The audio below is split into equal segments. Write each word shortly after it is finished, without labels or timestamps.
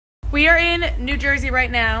We are in New Jersey right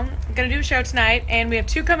now. I'm gonna do a show tonight, and we have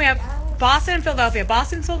two coming up, Boston and Philadelphia.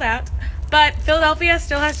 Boston sold out, but Philadelphia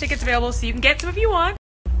still has tickets available, so you can get some if you want.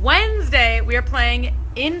 Wednesday, we are playing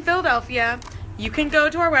in Philadelphia. You can go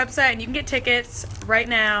to our website and you can get tickets right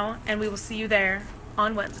now, and we will see you there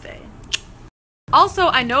on Wednesday. Also,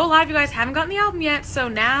 I know a lot of you guys haven't gotten the album yet, so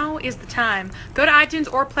now is the time. Go to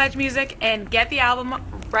iTunes or Pledge Music and get the album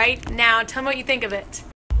right now. Tell me what you think of it.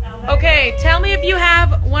 Okay, tell me if you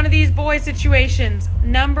have one of these boy situations.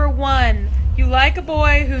 Number 1, you like a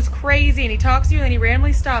boy who's crazy and he talks to you and then he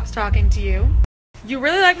randomly stops talking to you. You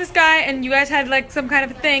really like this guy and you guys had like some kind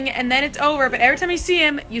of a thing and then it's over, but every time you see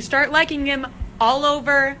him, you start liking him all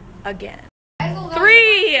over again.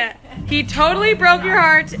 3, he totally broke your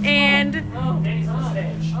heart and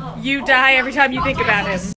you die every time you think about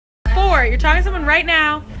him. 4, you're talking to someone right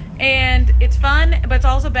now and it's fun, but it's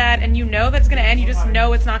also bad, and you know that's going to end. You just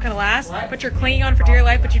know it's not going to last, but you're clinging on for dear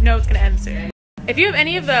life, but you know it's going to end soon. If you have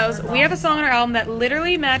any of those, we have a song on our album that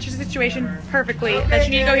literally matches the situation perfectly that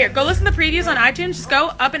you need to go hear. Go listen to the previews on iTunes. Just go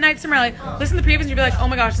Up at Night Cimorelli, listen to the previews, and you'll be like, oh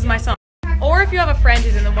my gosh, this is my song. Or if you have a friend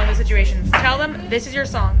who's in one of those situations, tell them this is your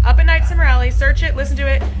song. Up at Night Cimorelli, search it, listen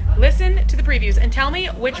to the previews, and tell me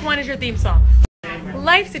which one is your theme song.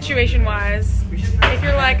 Life situation wise, if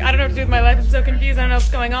you're like, I don't know what to do with my life, I'm so confused, I don't know what's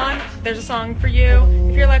going on, there's a song for you.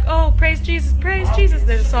 If you're like, oh, praise Jesus,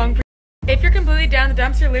 there's a song for you. If you're completely down the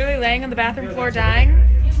dumps, you're literally laying on the bathroom floor dying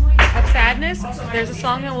of sadness, there's a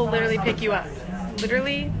song that will literally pick you up.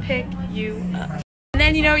 Literally pick you up. And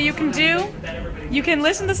then you know what you can do? You can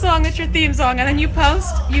listen to the song that's your theme song, and then you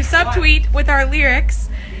subtweet with our lyrics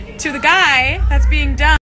to the guy that's being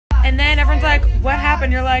done. And then everyone's like, what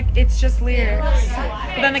happened? You're like, it's just lyrics.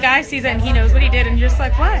 But then the guy sees it and he knows what he did and you're just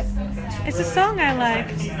like, what? It's a song I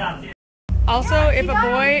like. Also, if a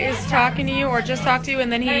boy is talking to you or just talked to you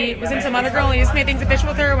and then he was in some other girl and he just made things official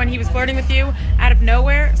with her when he was flirting with you out of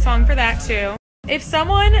nowhere, song for that too. If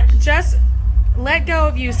someone just let go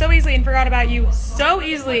of you so easily and forgot about you so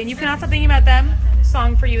easily and you cannot stop thinking about them,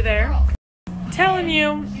 song for you there. Telling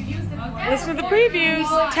you, listen to the previews.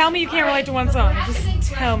 Tell me you can't relate to one song. Just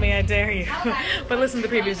tell me, I dare you. But listen to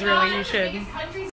the previews, really, you should.